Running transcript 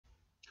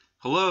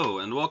Hello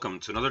and welcome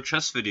to another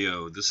chess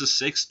video. This is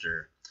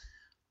Sakester.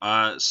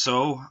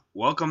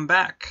 Welcome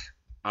back.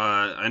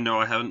 I know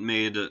I haven't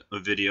made a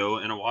video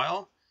in a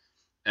while,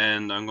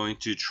 and I'm going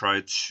to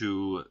try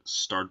to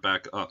start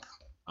back up.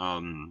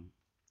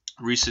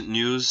 Recent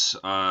news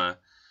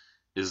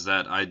is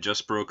that I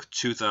just broke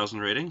 2,000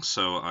 ratings,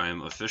 so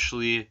I'm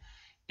officially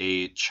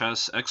a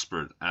chess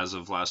expert as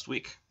of last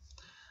week.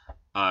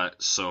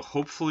 So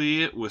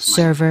hopefully with my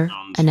Server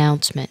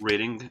announcement.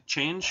 rating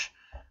change,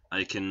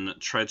 I can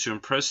try to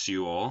impress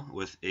you all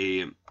with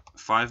a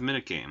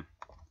 5-minute game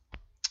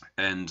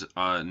and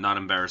not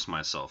embarrass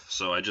myself.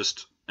 So I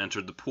just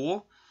entered the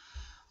pool.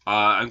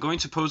 I'm going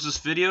to pose this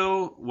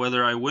video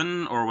whether I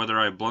win or whether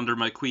I blunder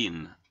my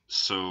queen.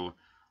 So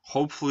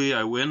hopefully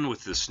I win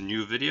with this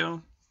new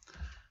video.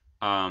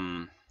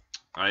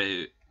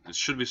 I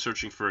should be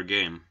searching for a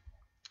game.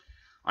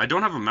 I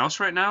don't have a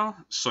mouse right now,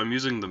 so I'm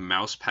using the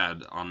mouse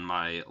pad on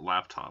my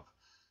laptop.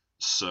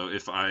 So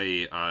if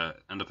I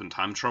end up in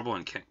time trouble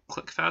and can't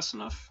click fast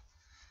enough,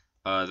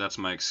 that's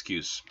my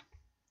excuse.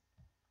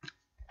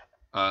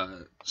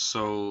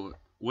 So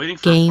waiting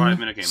for a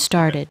 5-minute game.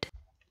 Started. Okay.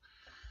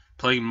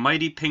 Playing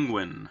Mighty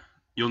Penguin.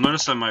 You'll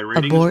notice that my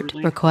rating Abort is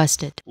really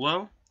requested.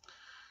 low.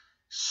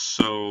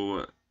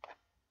 So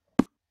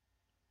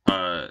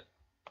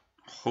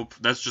hope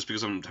that's just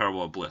because I'm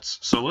terrible at Blitz.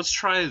 So let's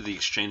try the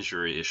exchange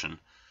variation.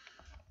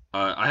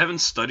 I haven't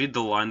studied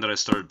the line that I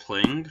started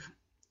playing.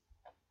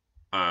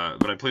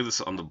 But I play this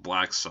on the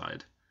black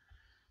side.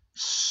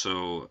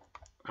 So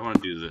I want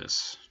to do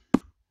this.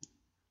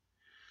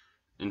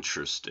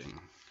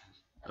 Interesting.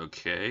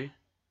 Okay.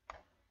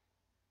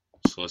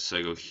 So let's say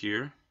I go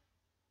here.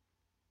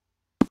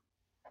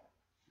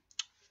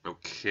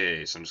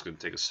 Okay, so I'm just going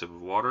to take a sip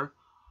of water.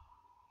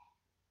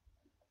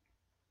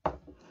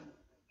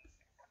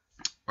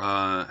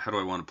 How do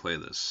I want to play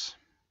this?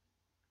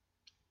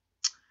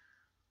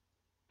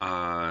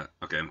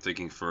 Okay, I'm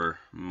thinking for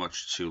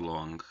much too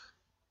long.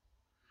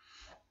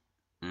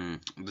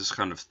 This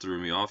kind of threw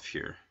me off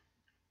here.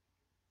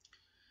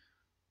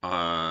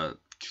 Let's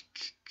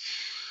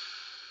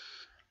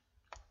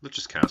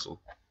just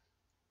castle.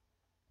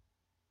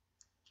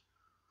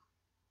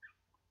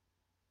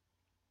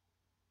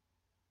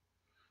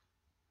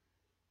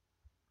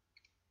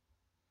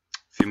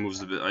 If he moves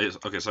the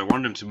okay, so I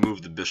wanted him to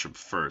move the bishop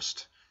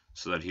first,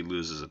 so that he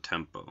loses a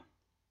tempo.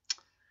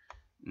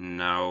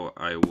 Now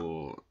I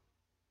will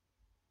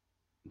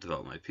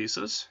develop my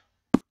pieces,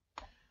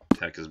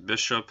 attack his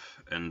bishop,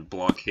 and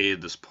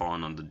blockade this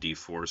pawn on the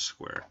d4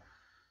 square.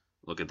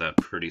 Look at that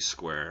pretty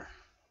square.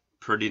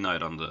 Pretty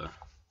knight on the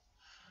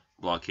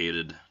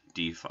blockaded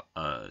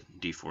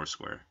d4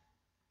 square.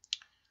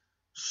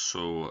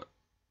 So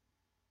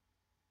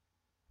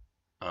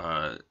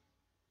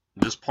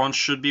this pawn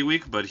should be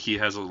weak, but he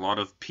has a lot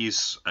of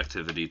piece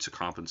activity to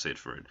compensate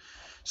for it.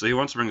 So he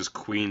wants to bring his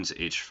queen to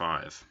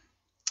h5.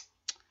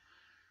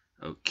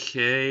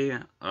 Okay,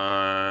 can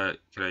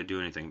I do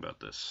anything about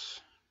this?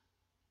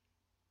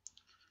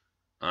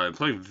 I'm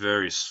playing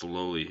very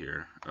slowly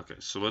here. Okay,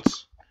 so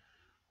let's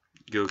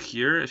go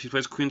here. If he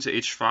plays queen to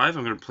h5,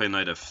 I'm going to play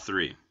knight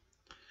f3.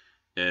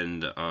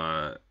 And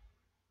that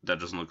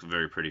doesn't look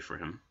very pretty for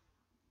him.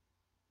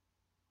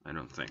 I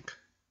don't think.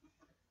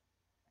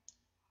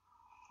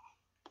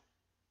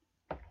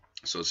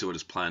 So let's see what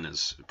his plan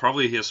is.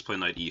 Probably he has to play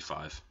knight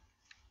e5.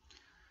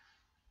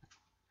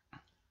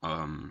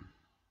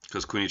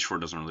 Because queen h4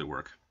 doesn't really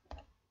work.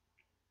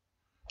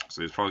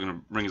 So he's probably going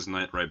to bring his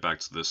knight right back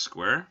to this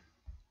square,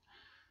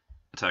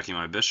 attacking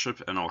my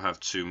bishop, and I'll have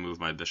to move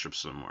my bishop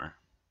somewhere.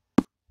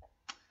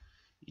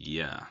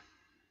 Yeah.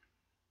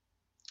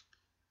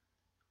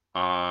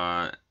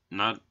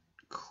 Not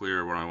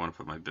clear where I want to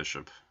put my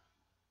bishop.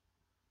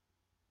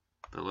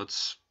 But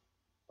let's...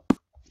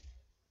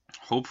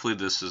 Hopefully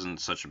this isn't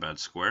such a bad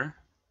square.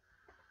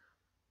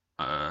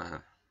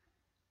 Not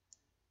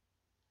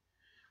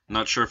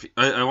sure if...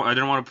 I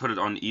didn't want to put it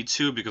on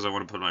e2 because I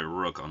want to put my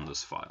rook on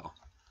this file.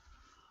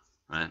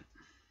 Right?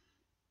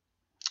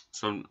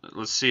 So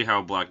let's see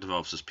how black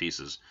develops his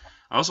pieces.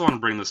 I also want to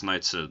bring this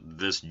knight to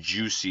this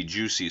juicy,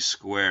 juicy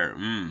square.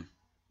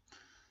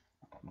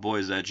 Boy,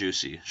 is that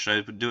juicy.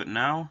 Should I do it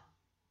now?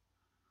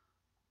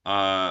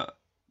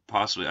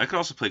 Possibly. I could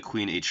also play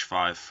queen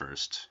h5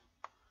 first.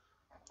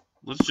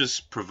 Let's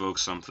just provoke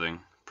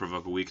something.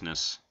 Provoke a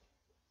weakness.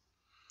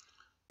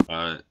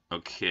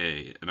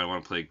 Okay. And I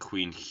want to play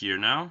queen here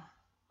now.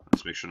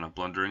 Let's make sure I'm not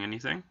blundering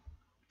anything.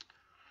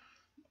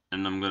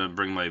 And I'm going to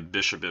bring my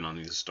bishop in on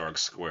these dark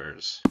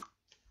squares.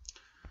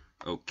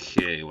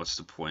 Okay, what's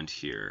the point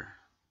here?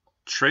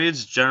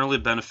 Trades generally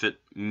benefit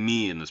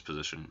me in this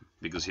position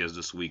because he has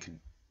this weak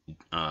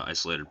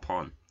isolated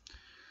pawn.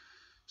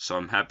 So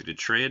I'm happy to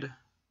trade.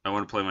 I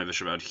want to play my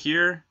bishop out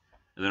here,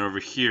 and then over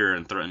here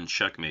and threaten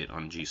checkmate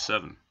on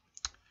g7.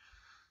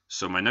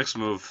 So my next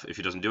move, if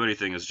he doesn't do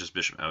anything, is just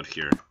bishop out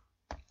here.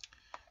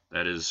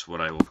 That is what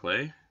I will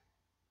play.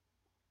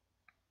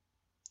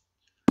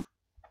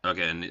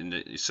 Okay,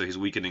 and so he's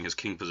weakening his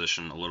king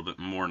position a little bit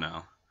more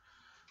now.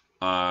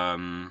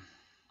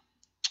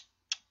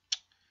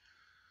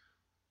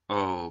 Oh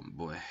Oh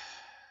boy.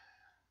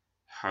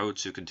 How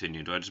to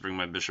continue? Do I just bring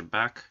my bishop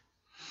back?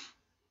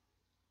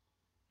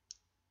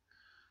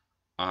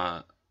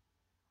 Let's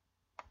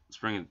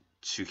bring it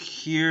to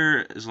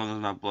here, as long as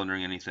I'm not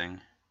blundering anything.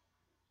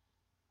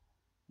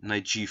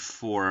 Knight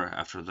g4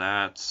 after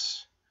that.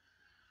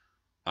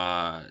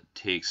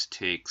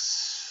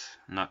 Takes.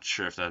 Not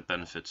sure if that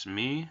benefits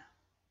me.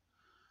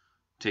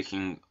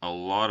 Taking a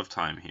lot of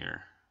time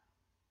here.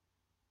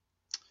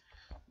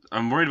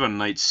 I'm worried about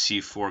knight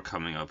c4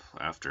 coming up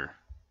after.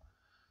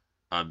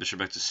 Bishop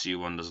back to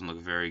c1 doesn't look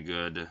very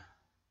good.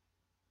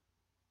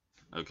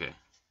 Okay.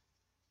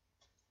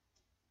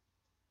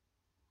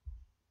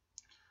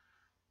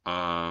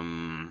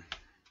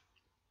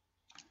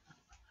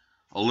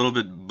 A little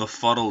bit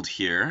befuddled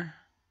here.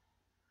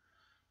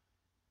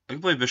 I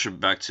can play bishop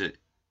back to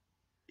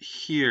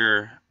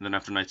here, then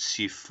after knight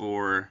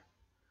c4.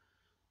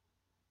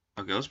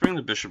 Okay, let's bring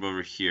the bishop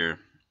over here.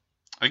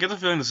 I get the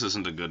feeling this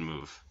isn't a good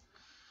move,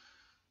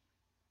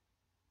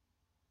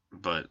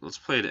 but let's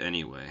play it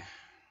anyway,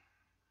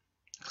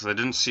 because I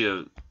didn't see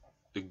a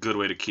good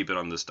way to keep it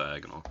on this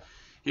diagonal.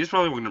 He's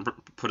probably going to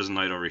put his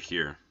knight over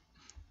here,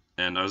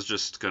 and I was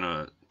just going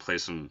to play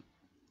some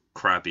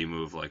crappy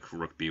move like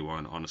rook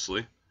b1,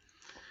 honestly.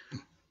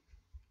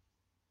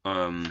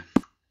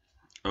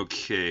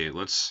 Okay,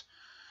 let's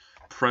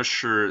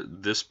pressure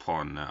this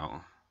pawn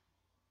now.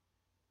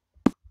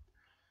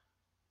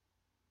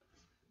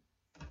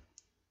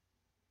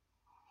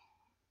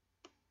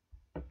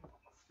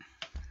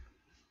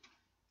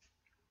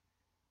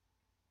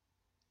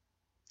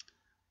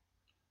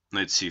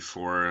 Knight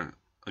c4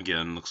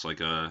 again looks like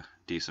a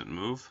decent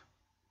move.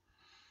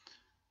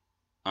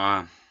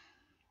 Not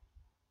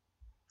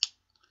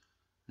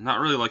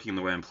really liking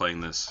the way I'm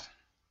playing this.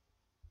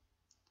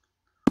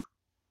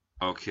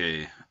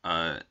 Okay,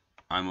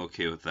 I'm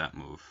okay with that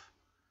move.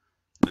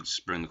 Let's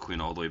bring the queen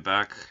all the way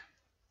back.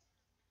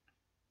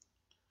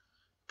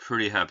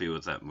 Pretty happy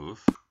with that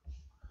move.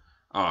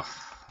 Oh,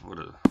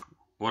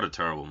 what a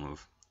terrible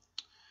move.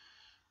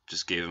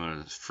 Just gave him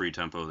a free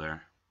tempo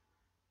there.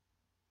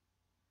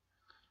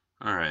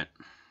 Alright,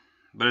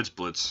 but it's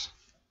Blitz.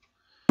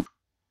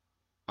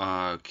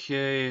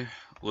 Okay,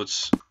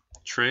 let's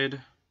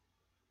trade.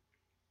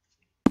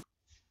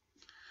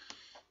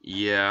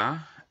 Yeah,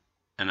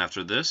 and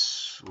after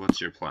this, what's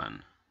your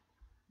plan?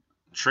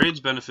 Trades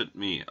benefit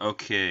me.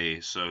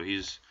 Okay, so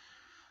he's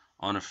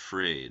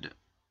unafraid.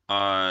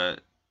 How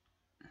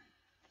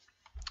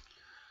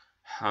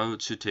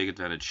to take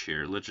advantage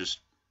here? Let's just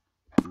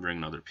bring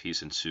another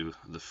piece into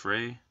the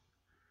fray.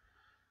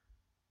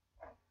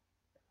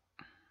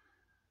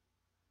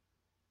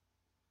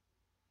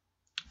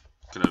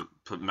 Gonna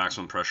put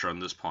maximum pressure on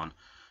this pawn.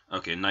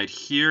 Okay, knight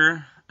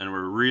here, and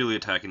we're really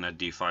attacking that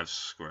d5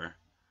 square.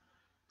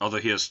 Although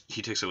he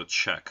takes it with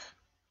check.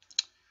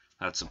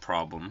 That's a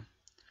problem.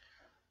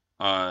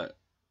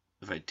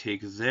 If I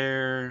take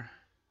there,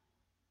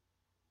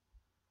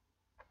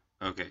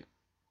 okay.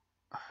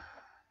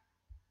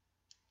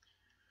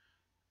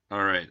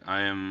 All right,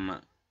 I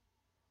am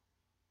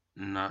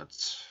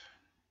not.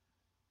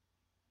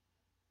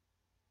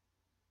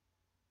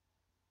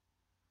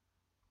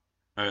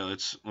 All right,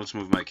 let's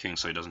move my king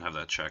so he doesn't have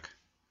that check.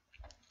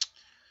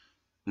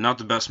 Not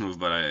the best move,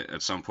 but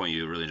at some point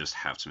you really just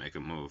have to make a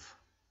move.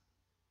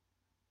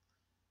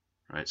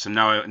 Right, so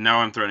now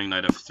I'm threatening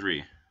knight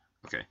f3.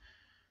 Okay,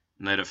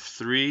 knight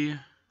f3.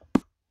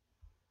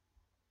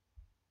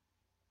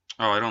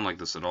 Oh, I don't like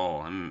this at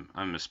all. I'm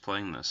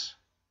misplaying this.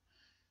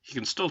 He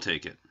can still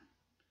take it.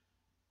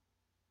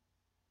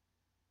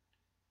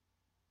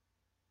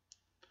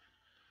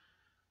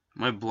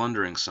 Am I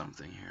blundering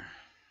something here?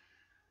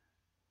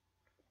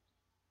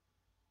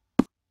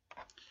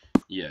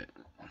 Yeah.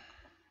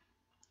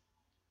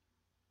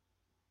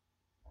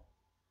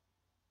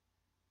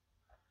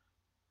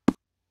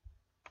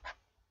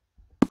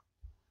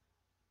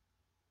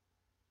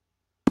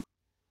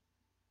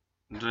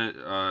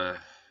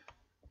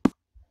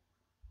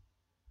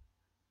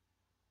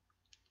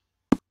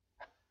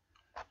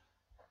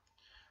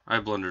 I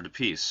blundered a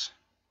piece.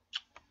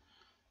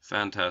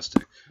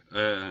 Fantastic.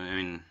 I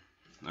mean,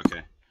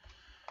 okay.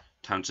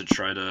 Time to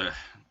try to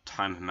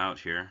time him out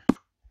here.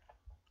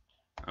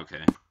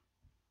 Okay.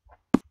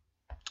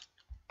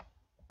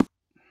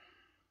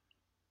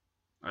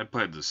 I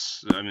played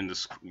this. I mean,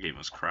 this game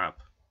was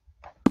crap.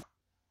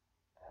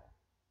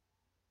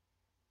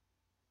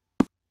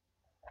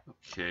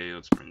 Okay,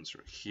 let's bring this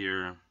right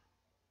here.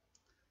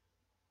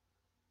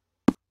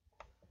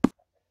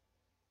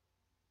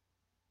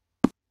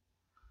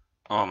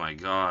 Oh my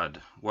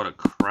god, what a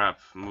crap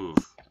move.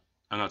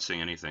 I'm not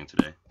seeing anything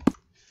today.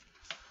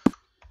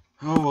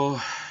 Oh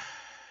well.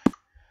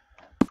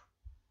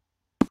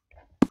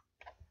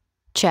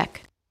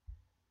 Check.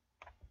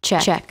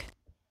 Check. Check.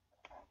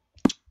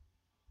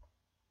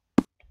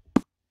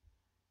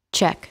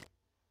 Check.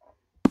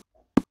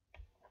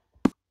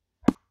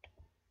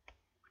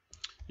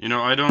 You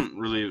know, I don't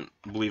really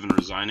believe in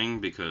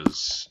resigning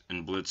because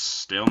in Blitz,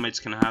 stalemates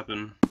can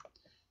happen.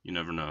 You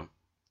never know.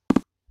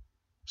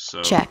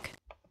 So check.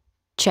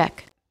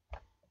 Check.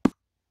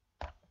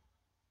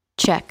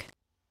 check,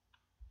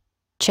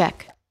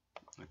 check,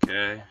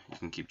 Okay, you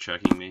can keep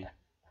checking me.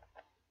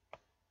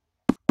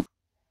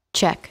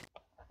 check,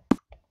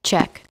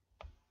 check,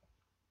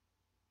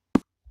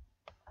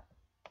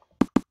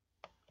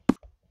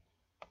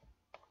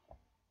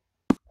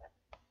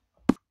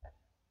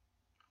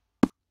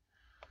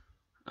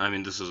 I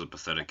mean, this is a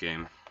pathetic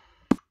game.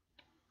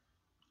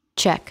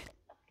 check,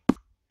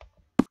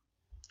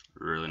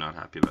 Really not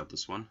happy about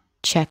this one.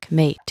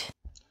 checkmate,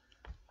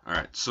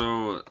 Alright,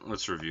 so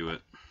let's review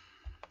it.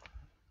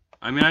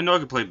 I mean, I know I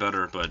could play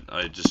better, but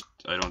I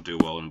don't do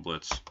well in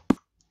Blitz.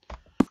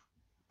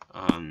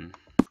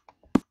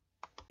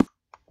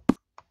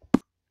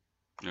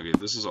 Okay,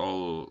 this is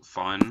all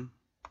fine.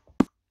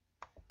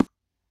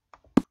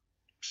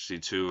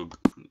 C2,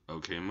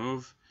 okay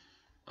move.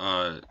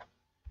 And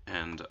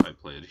I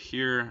played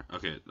here.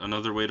 Okay,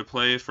 another way to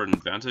play for an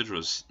advantage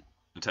was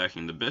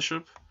attacking the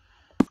bishop,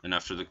 and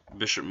after the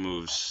bishop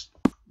moves,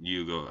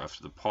 you go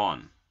after the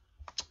pawn.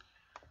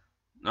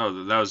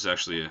 No, that was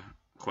actually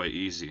quite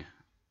easy.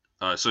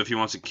 So if he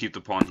wants to keep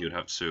the pawn, he would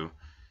have to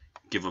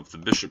give up the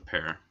bishop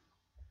pair.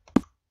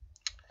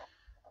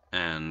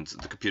 And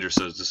the computer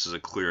says this is a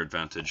clear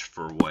advantage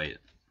for white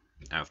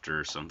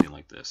after something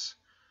like this.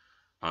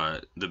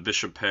 The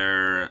bishop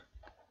pair,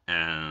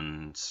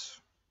 and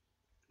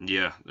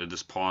yeah,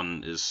 this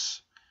pawn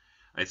is,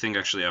 I think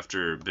actually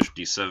after bishop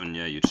d7,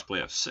 yeah, you just play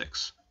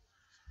f6.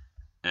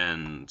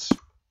 And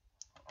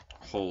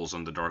holes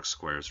on the dark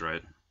squares,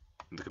 right?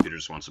 The computer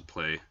just wants to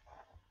play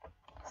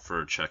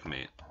for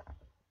checkmate.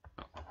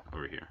 Oh,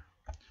 over here.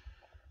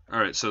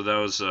 Alright, so that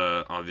was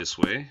an obvious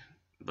way,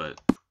 but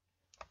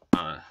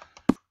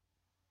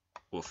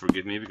will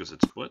forgive me because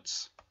it's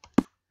Blitz.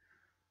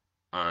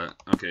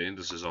 Okay,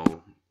 this is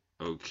all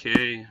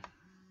okay.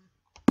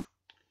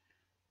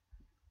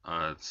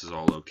 This is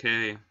all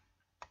okay.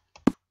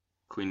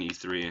 Queen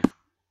e3.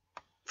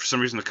 For some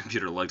reason the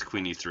computer liked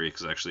queen e3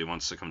 because actually it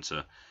wants to come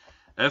to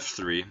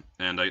f3,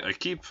 and I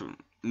keep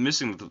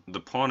missing the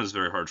pawn is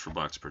very hard for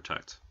black to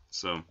protect.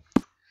 So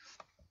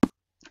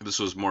this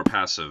was more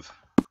passive.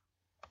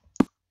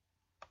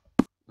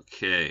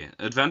 Okay,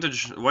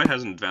 advantage. White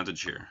has an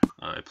advantage here.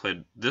 I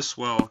played this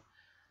well.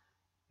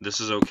 This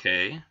is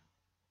okay,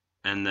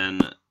 and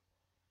then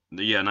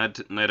yeah, knight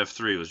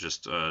f3 was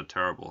just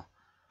terrible.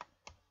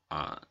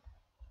 The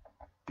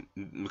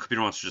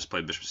computer wants to just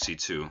play bishop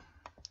c2,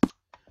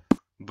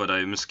 but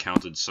I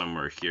miscounted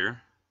somewhere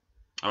here.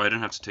 Oh, I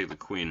didn't have to take the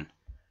queen.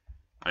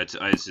 I had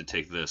to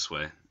take this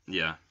way.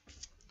 Yeah,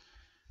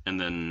 and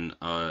then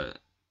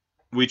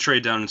we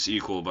trade down. It's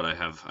equal, but I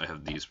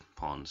have these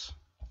pawns,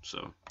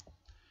 so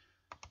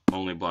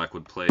only black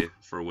would play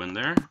for a win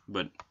there.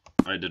 But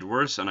I did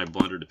worse, and I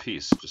blundered a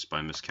piece just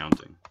by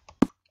miscounting.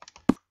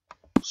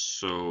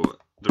 So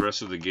the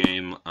rest of the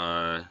game,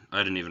 I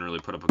didn't even really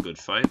put up a good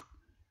fight,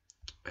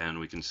 and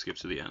we can skip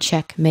to the end.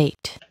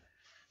 checkmate.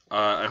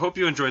 I hope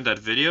you enjoyed that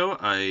video.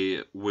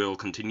 I will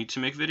continue to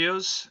make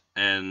videos,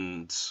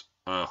 and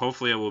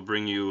hopefully I will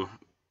bring you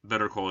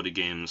better quality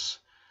games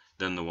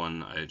than the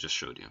one I just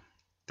showed you.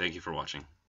 Thank you for watching.